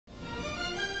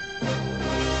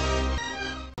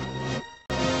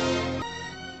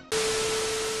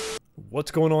What's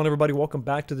going on, everybody? Welcome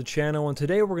back to the channel, and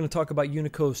today we're going to talk about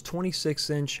Unico's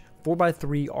 26-inch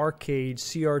 4x3 arcade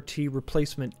CRT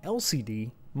replacement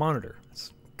LCD monitor.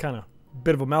 It's kind of a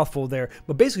bit of a mouthful there,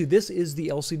 but basically this is the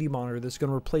LCD monitor that's going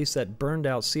to replace that burned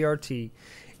out CRT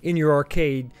in your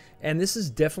arcade, and this is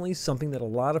definitely something that a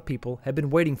lot of people have been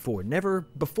waiting for. Never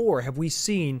before have we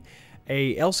seen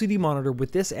a LCD monitor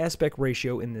with this aspect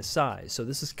ratio in this size, so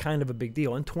this is kind of a big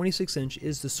deal, and 26-inch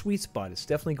is the sweet spot. It's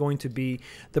definitely going to be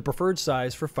the preferred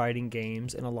size for fighting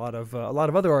games and a lot of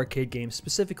other arcade games,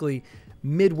 specifically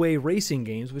midway racing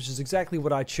games, which is exactly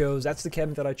what I chose. That's the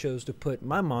cabinet that I chose to put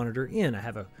my monitor in. I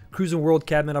have a Cruis'n World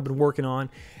cabinet I've been working on,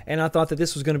 and I thought that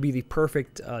this was going to be the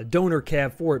perfect donor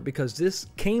cab for it, because this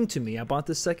came to me. I bought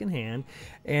this secondhand,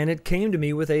 and it came to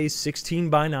me with a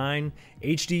 16:9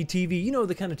 HD TV. You know,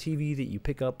 the kind of TV that you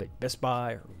pick up at Best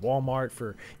Buy or Walmart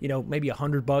for, you know, maybe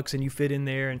 $100 and you fit in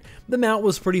there. And the mount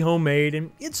was pretty homemade,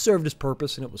 and it served its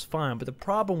purpose and it was fine. But the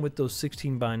problem with those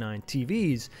 16:9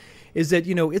 TVs is that,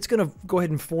 you know, it's going to go ahead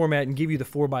and format and give you the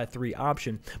 4x3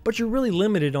 option, but you're really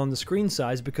limited on the screen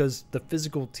size because the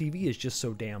physical TV is just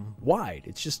so damn wide.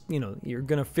 It's just, you know, you're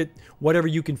going to fit whatever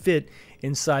you can fit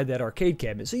inside that arcade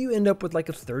cabinet. So you end up with like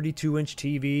a 32-inch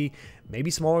TV, maybe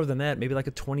smaller than that, maybe like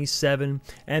a 27,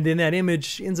 and then that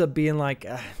image ends up being like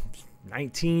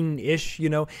 19-ish, you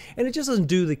know, and it just doesn't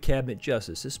do the cabinet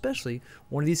justice, especially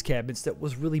one of these cabinets that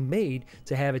was really made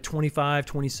to have a 25,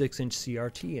 26-inch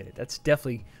CRT in it. That's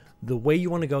definitely the way you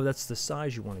want to go. That's the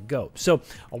size you want to go. So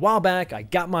a while back, I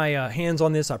got my hands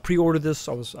on this. I pre-ordered this.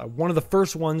 I was one of the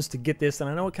first ones to get this, and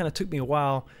I know it kind of took me a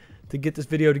while to get this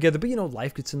video together, but you know,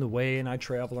 life gets in the way and I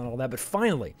travel and all that. But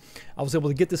finally, I was able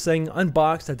to get this thing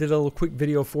unboxed. I did a little quick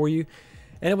video for you,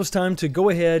 and it was time to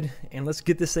go ahead and let's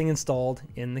get this thing installed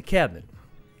in the cabinet.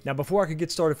 Now, before I could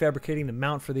get started fabricating the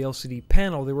mount for the LCD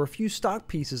panel, there were a few stock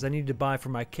pieces I needed to buy for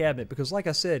my cabinet because, like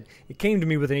I said, it came to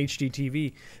me with an HD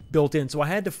TV built in. So I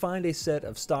had to find a set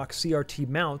of stock CRT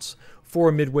mounts for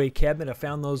a midway cabinet. I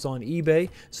found those on eBay,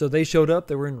 so they showed up.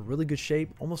 They were in really good shape,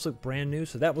 almost looked brand new,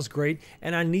 so that was great.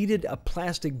 And I needed a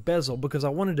plastic bezel because I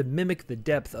wanted to mimic the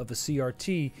depth of a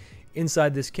CRT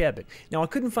inside this cabinet. Now, I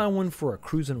couldn't find one for a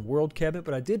Cruis'n World cabinet,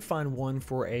 but I did find one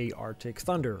for a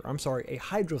a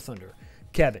Hydro Thunder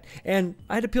cabinet, and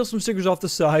I had to peel some stickers off the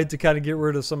side to kind of get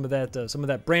rid of some of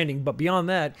that branding, but beyond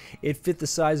that, it fit the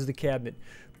size of the cabinet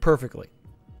perfectly.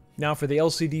 Now, for the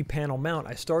LCD panel mount,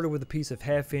 I started with a piece of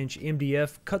 1/2-inch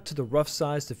MDF cut to the rough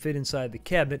size to fit inside the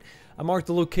cabinet. I marked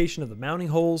the location of the mounting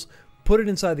holes, put it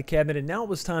inside the cabinet, and now it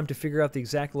was time to figure out the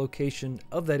exact location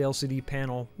of that LCD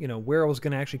panel, you know, where I was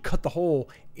going to actually cut the hole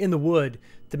in the wood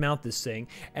to mount this thing.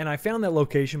 And I found that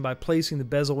location by placing the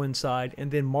bezel inside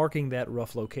and then marking that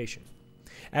rough location.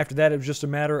 After that, it was just a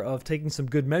matter of taking some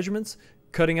good measurements,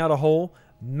 cutting out a hole,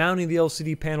 mounting the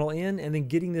LCD panel in, and then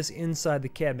getting this inside the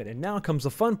cabinet. And now comes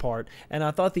the fun part, and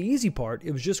I thought the easy part,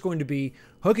 it was just going to be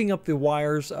hooking up the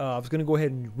wires. I was going to go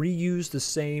ahead and reuse the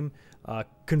same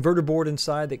converter board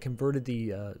inside that converted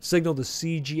the signal, the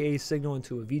CGA signal,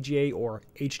 into a VGA or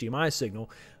HDMI signal.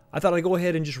 I thought I'd go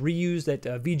ahead and just reuse that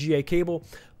VGA cable,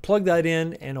 plug that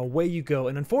in, and away you go.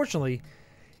 And unfortunately,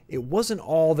 it wasn't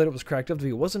all that it was cracked up to be.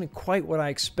 It wasn't quite what I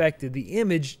expected. The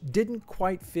image didn't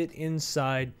quite fit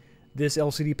inside this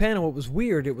LCD panel. It was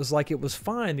weird. It was like it was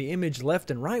fine. The image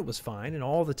left and right was fine, and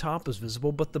all the top was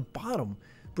visible, but the bottom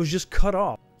was just cut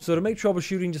off. So to make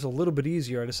troubleshooting just a little bit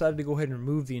easier, I decided to go ahead and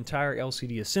remove the entire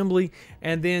LCD assembly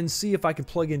and then see if I could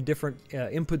plug in different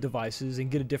input devices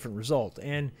and get a different result.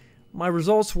 And my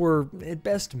results were at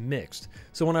best mixed.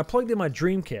 So when I plugged in my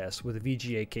Dreamcast with a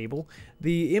VGA cable,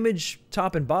 the image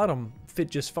top and bottom fit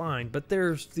just fine, but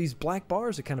there's these black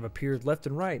bars that kind of appeared left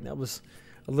and right, and that was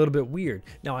a little bit weird.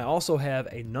 Now, I also have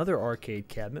another arcade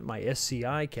cabinet, my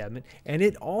SCI cabinet, and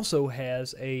it also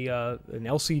has an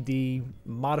LCD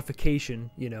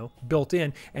modification, you know, built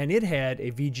in, and it had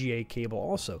a VGA cable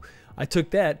also. I took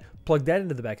that, plugged that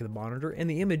into the back of the monitor, and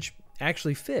the image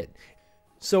actually fit.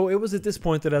 So it was at this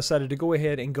point that I decided to go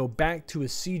ahead and go back to a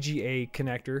CGA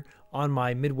connector on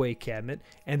my midway cabinet,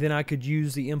 and then I could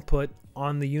use the input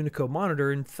on the Unico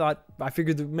monitor, and I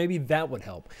figured that maybe that would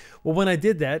help. Well, when I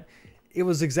did that, it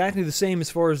was exactly the same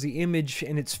as far as the image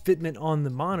and its fitment on the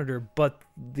monitor, but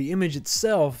the image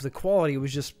itself, the quality,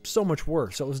 was just so much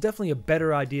worse. So it was definitely a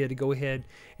better idea to go ahead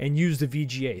and use the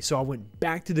VGA. So I went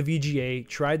back to the VGA,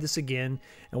 tried this again,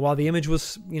 and while the image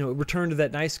was, you know, it returned to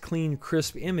that nice, clean,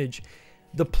 crisp image,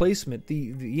 the placement,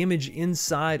 the image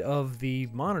inside of the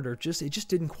monitor, it just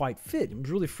didn't quite fit. It was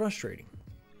really frustrating.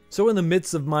 So in the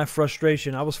midst of my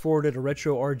frustration, I was forwarded a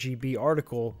Retro RGB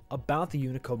article about the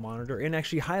Unico monitor and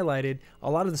actually highlighted a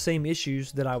lot of the same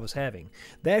issues that I was having.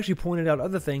 They actually pointed out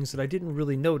other things that I didn't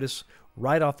really notice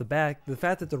right off the bat. The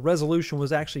fact that the resolution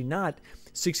was actually not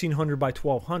 1600 by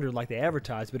 1200 like they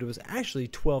advertised, but it was actually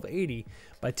 1280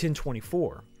 by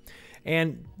 1024.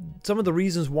 And some of the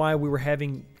reasons why we were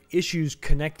having issues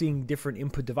connecting different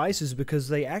input devices because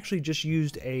they actually just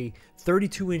used a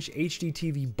 32-inch HD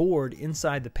TV board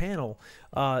inside the panel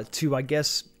to, I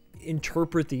guess,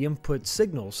 interpret the input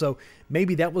signal. So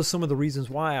maybe that was some of the reasons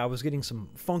why I was getting some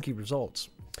funky results.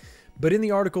 But in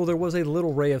the article, there was a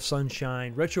little ray of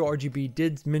sunshine. Retro RGB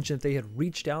did mention that they had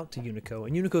reached out to Unico,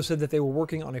 and Unico said that they were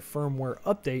working on a firmware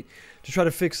update to try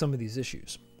to fix some of these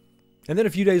issues. And then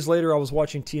a few days later, I was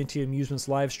watching TNT Amusement's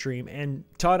live stream, and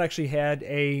Todd actually had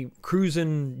a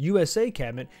Cruisin USA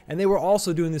cabinet, and they were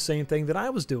also doing the same thing that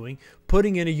I was doing,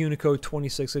 putting in a Unico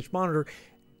 26-inch monitor,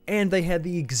 and they had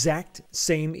the exact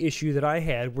same issue that I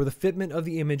had, where the fitment of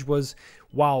the image was,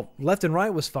 while left and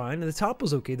right was fine, and the top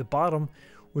was okay, the bottom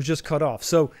was just cut off.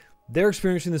 So they're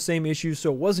experiencing the same issues,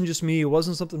 so it wasn't just me, it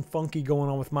wasn't something funky going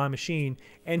on with my machine.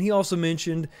 And he also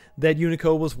mentioned that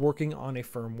Unico was working on a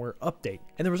firmware update.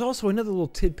 And there was also another little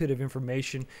tidbit of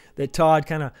information that Todd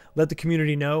kind of let the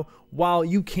community know. While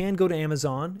you can go to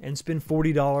Amazon and spend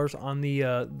 $40 on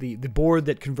the board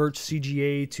that converts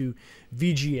CGA to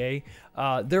VGA,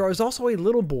 there is also a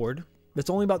little board that's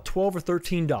only about $12 or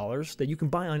 $13 that you can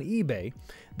buy on eBay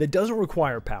that doesn't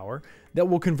require power, that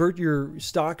will convert your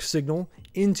stock signal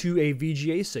into a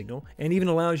VGA signal and even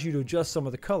allows you to adjust some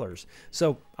of the colors.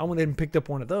 So I went ahead and picked up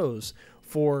one of those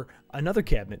for another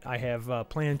cabinet I have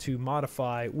planned to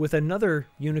modify with another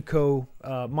Unico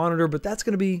monitor, but that's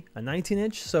going to be a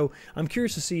 19-inch, so I'm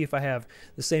curious to see if I have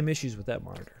the same issues with that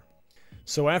monitor.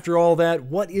 So after all that,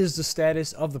 what is the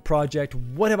status of the project?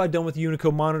 What have I done with the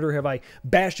Unico monitor? Have I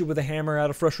bashed it with a hammer out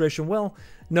of frustration? Well,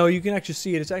 no, you can actually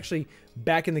see it. It's actually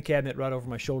back in the cabinet right over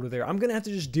my shoulder there. I'm going to have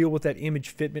to just deal with that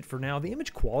image fitment for now. The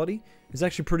image quality is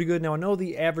actually pretty good. Now, I know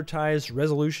the advertised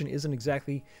resolution isn't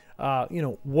exactly,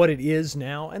 what it is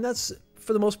now, and that's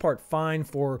for the most part fine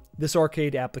for this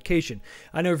arcade application.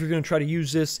 I know if you're going to try to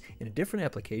use this in a different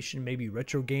application, maybe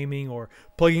retro gaming or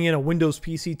plugging in a Windows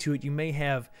PC to it, you may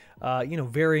have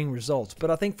varying results.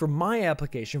 But I think for my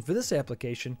application, for this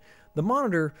application, the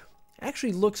monitor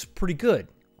actually looks pretty good.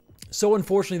 So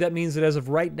unfortunately, that means that as of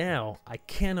right now, I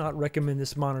cannot recommend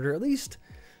this monitor, at least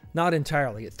not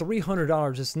entirely. At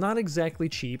 $300, it's not exactly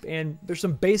cheap, and there's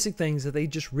some basic things that they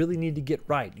just really need to get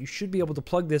right. You should be able to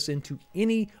plug this into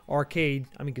any arcade,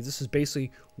 because this is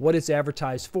basically what it's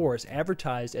advertised for. It's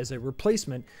advertised as a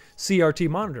replacement CRT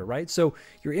monitor, right? So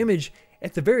your image,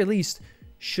 at the very least,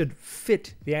 should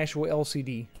fit the actual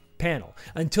LCD panel.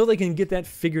 Until they can get that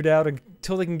figured out,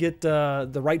 until they can get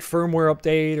the right firmware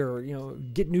update, or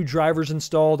get new drivers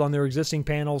installed on their existing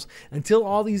panels, until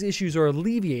all these issues are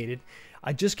alleviated,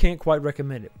 I just can't quite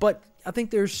recommend it. But I think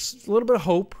there's a little bit of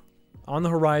hope on the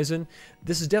horizon.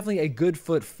 This is definitely a good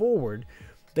foot forward.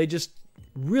 They just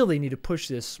really need to push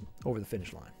this over the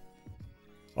finish line.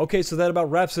 Okay, so that about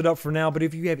wraps it up for now, but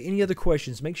if you have any other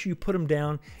questions, make sure you put them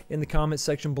down in the comment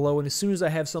section below, and as soon as I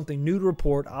have something new to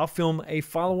report, I'll film a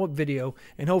follow-up video,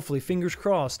 and hopefully, fingers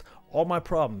crossed, all my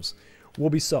problems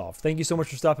will be solved. Thank you so much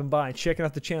for stopping by and checking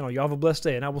out the channel. Y'all have a blessed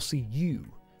day, and I will see you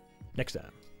next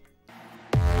time.